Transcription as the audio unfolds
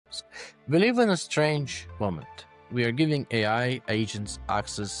users. We live in a strange moment. We are giving AI agents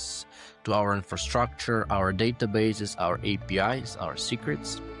access to our infrastructure, our databases, our APIs, our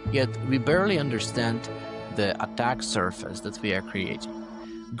secrets, yet we barely understand the attack surface that we are creating.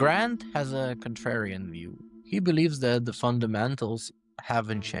 Grant has a contrarian view. He believes that the fundamentals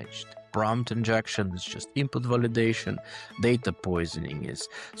haven't changed. Prompt injection is just input validation, data poisoning is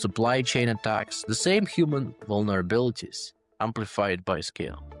supply chain attacks, the same human vulnerabilities, amplified by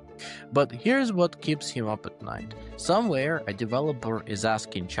scale. But here's what keeps him up at night. Somewhere, a developer is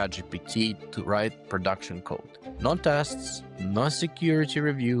asking ChatGPT to write production code. No tests, no security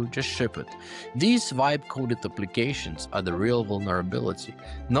review, just ship it. These vibe-coded applications are the real vulnerability,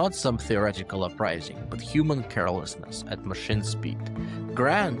 not some theoretical uprising, but human carelessness at machine speed.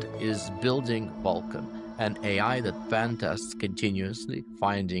 Grant is building Vulcan, an AI that pen tests continuously,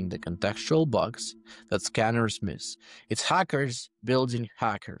 finding the contextual bugs that scanners miss. It's hackers building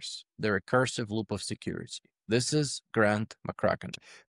hackers, the recursive loop of security. This is Grant McCracken.